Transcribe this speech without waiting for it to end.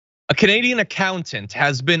A Canadian accountant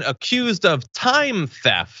has been accused of time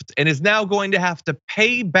theft and is now going to have to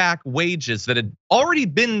pay back wages that had already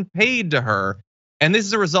been paid to her. And this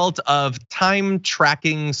is a result of time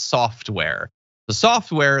tracking software. The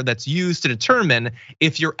software that's used to determine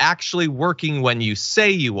if you're actually working when you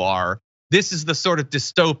say you are. This is the sort of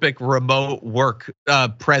dystopic remote work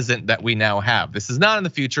present that we now have. This is not in the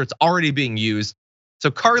future, it's already being used.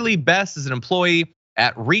 So Karlee Besse is an employee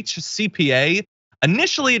at Reach CPA.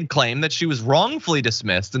 Initially had claimed that she was wrongfully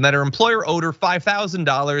dismissed and that her employer owed her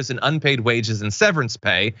 $5,000 in unpaid wages and severance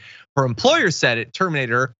pay. Her employer said it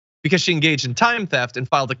terminated her because she engaged in time theft and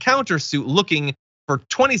filed a countersuit looking for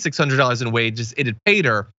 $2,600 in wages it had paid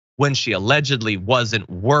her when she allegedly wasn't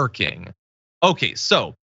working. Okay,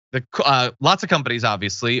 so lots of companies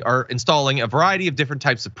obviously are installing a variety of different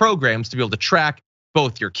types of programs to be able to track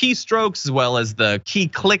both your keystrokes as well as the key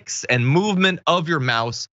clicks and movement of your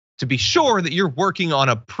mouse to be sure that you're working on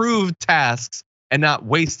approved tasks and not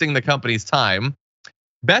wasting the company's time.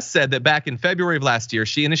 Besse said that back in February of last year,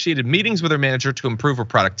 she initiated meetings with her manager to improve her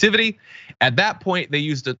productivity. At that point, they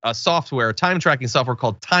used a time tracking software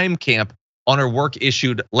called Time Camp on her work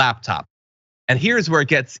issued laptop. And here's where it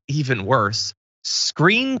gets even worse.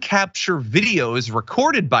 Screen capture videos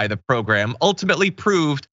recorded by the program ultimately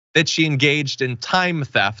proved that she engaged in time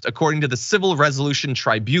theft, according to the Civil Resolution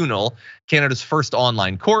Tribunal, Canada's first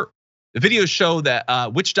online court. The videos show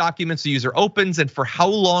that which documents the user opens and for how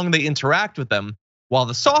long they interact with them, while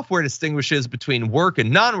the software distinguishes between work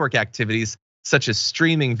and non-work activities, such as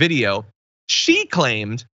streaming video. She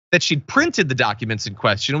claimed that she'd printed the documents in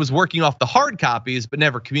question and was working off the hard copies, but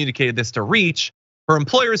never communicated this to Reach. Her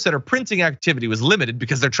employer said her printing activity was limited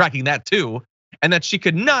because they're tracking that too, and that she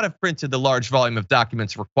could not have printed the large volume of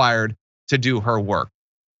documents required to do her work.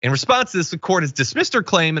 In response to this, the court has dismissed her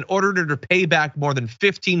claim and ordered her to pay back more than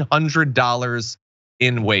 $1,500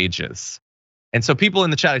 in wages. And so people in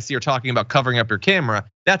the chat I see are talking about covering up your camera.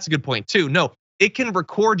 That's a good point too. No, it can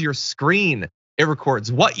record your screen. It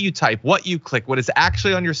records what you type, what you click, what is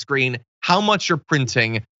actually on your screen, how much you're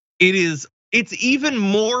printing. It's even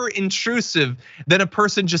more intrusive than a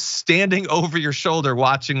person just standing over your shoulder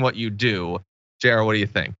watching what you do. Jayar, what do you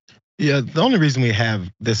think? Yeah, the only reason we have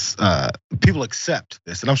this, people accept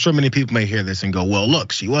this, and I'm sure many people may hear this and go, well,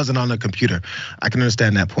 look, she wasn't on the computer. I can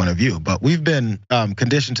understand that point of view, but we've been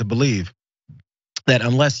conditioned to believe that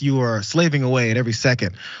unless you are slaving away at every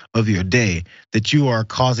second of your day, that you are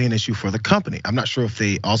causing an issue for the company. I'm not sure if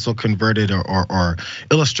they also converted or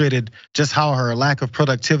illustrated just how her lack of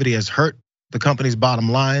productivity has hurt the company's bottom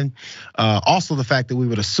line. Also the fact that we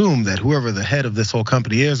would assume that whoever the head of this whole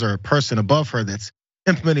company is or a person above her that's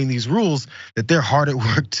implementing these rules, that they're hard at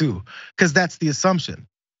work too, because that's the assumption.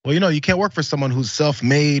 Well, you can't work for someone who's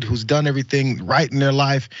self-made, who's done everything right in their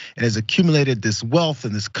life and has accumulated this wealth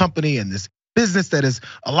and this company and this business that is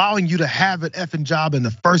allowing you to have an effing job in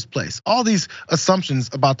the first place. All these assumptions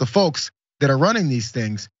about the folks that are running these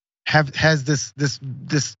things has this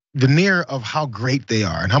veneer of how great they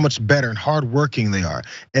are and how much better and hardworking they are.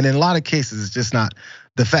 And in a lot of cases, it's just not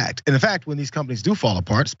the fact. And in fact, when these companies do fall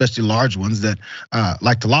apart, especially large ones that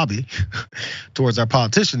like to lobby towards our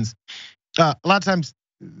politicians, a lot of times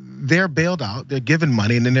they're bailed out, they're given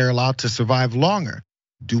money, and then they're allowed to survive longer.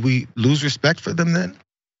 Do we lose respect for them then?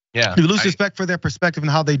 Yeah. Do we lose respect for their perspective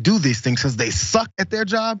and how they do these things because they suck at their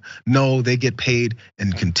job? No, they get paid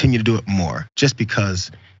and continue to do it more just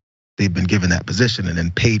because they've been given that position and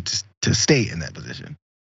then paid to stay in that position.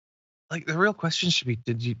 Like the real question should be,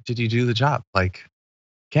 did you do the job? Like,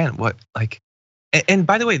 Ken, what, like, and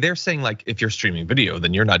by the way, they're saying like, if you're streaming video,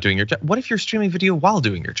 then you're not doing your job. What if you're streaming video while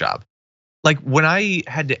doing your job? Like when I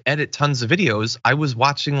had to edit tons of videos, I was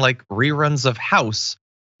watching like reruns of House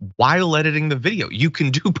while editing the video. You can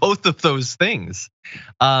do both of those things.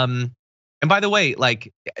 And by the way,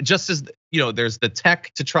 like just as there's the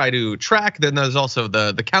tech to try to track, then there's also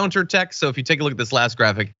the counter tech. So if you take a look at this last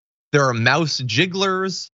graphic, there are mouse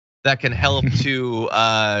jigglers that can help to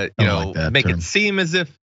make it seem as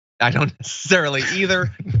if I don't necessarily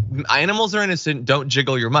either. Animals are innocent, don't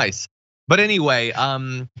jiggle your mice. But anyway,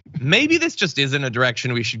 maybe this just isn't a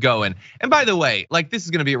direction we should go in. And by the way, like this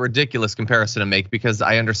is gonna be a ridiculous comparison to make because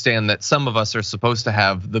I understand that some of us are supposed to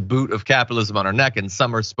have the boot of capitalism on our neck and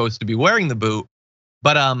some are supposed to be wearing the boot.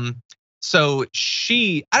 But so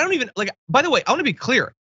I don't even like, by the way, I wanna be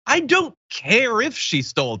clear. I don't care if she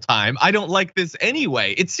stole time. I don't like this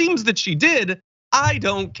anyway. It seems that she did. I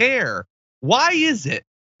don't care. Why is it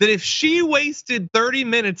that if she wasted 30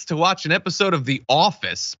 minutes to watch an episode of The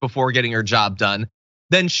Office before getting her job done,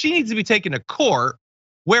 then she needs to be taken to court?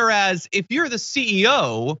 Whereas if you're the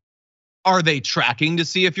CEO, are they tracking to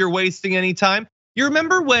see if you're wasting any time? You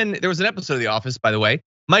remember when there was an episode of The Office, by the way,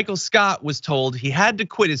 Michael Scott was told he had to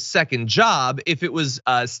quit his second job if it was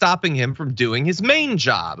stopping him from doing his main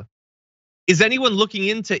job. Is anyone looking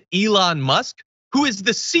into Elon Musk, who is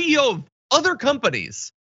the CEO of other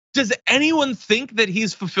companies? Does anyone think that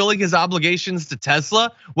he's fulfilling his obligations to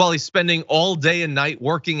Tesla while he's spending all day and night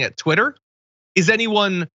working at Twitter? Is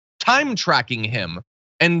anyone time tracking him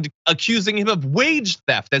and accusing him of wage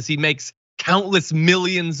theft as he makes countless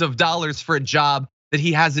millions of dollars for a job that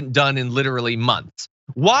he hasn't done in literally months?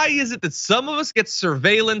 Why is it that some of us get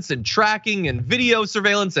surveillance and tracking and video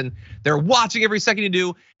surveillance and they're watching every second you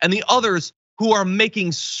do, and the others who are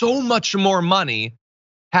making so much more money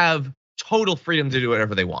have total freedom to do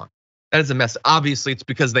whatever they want? That is a mess. Obviously, it's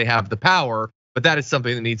because they have the power, but that is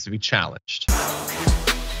something that needs to be challenged.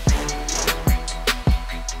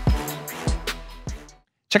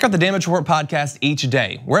 Check out the Damage Report podcast each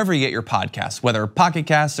day, wherever you get your podcasts, whether Pocket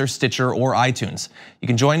Casts or Stitcher or iTunes. You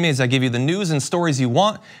can join me as I give you the news and stories you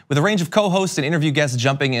want, with a range of co-hosts and interview guests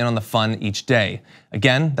jumping in on the fun each day.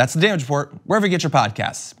 Again, that's the Damage Report, wherever you get your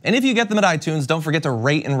podcasts. And if you get them at iTunes, don't forget to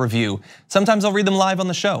rate and review. Sometimes I'll read them live on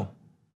the show.